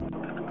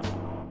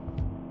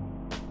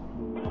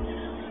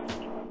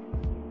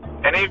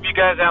any of you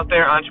guys out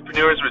there,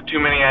 entrepreneurs with too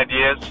many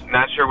ideas,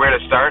 not sure where to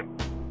start?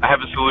 I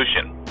have a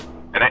solution.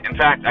 And in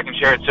fact, I can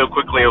share it so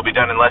quickly it'll be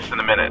done in less than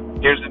a minute.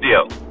 Here's the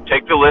deal.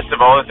 Take the list of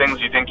all the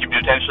things you think you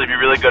potentially be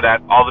really good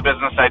at, all the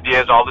business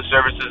ideas, all the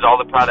services, all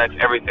the products,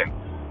 everything.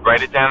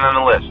 Write it down on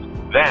a list.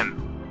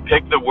 Then,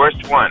 pick the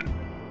worst one.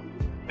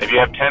 If you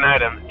have 10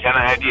 items, 10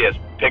 ideas,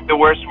 pick the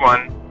worst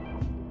one,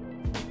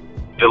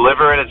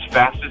 deliver it as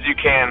fast as you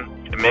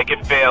can, and make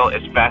it fail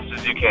as fast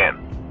as you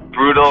can.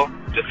 Brutal,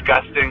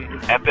 disgusting,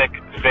 epic,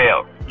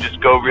 fail.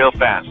 Just go real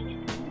fast.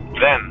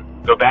 Then,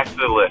 go back to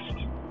the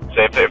list.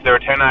 Say if there were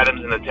 10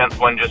 items and the 10th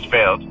one just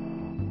failed,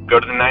 go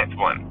to the 9th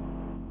one.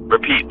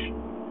 Repeat.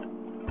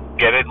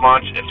 Get it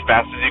launched as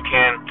fast as you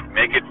can.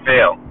 Make it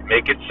fail.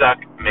 Make it suck.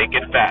 Make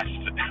it fast.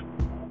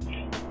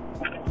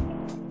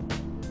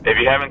 If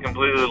you haven't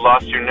completely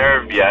lost your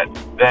nerve yet,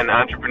 then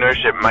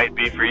entrepreneurship might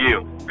be for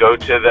you. Go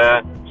to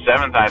the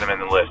 7th item in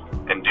the list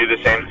and do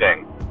the same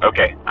thing.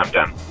 Okay, I'm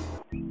done.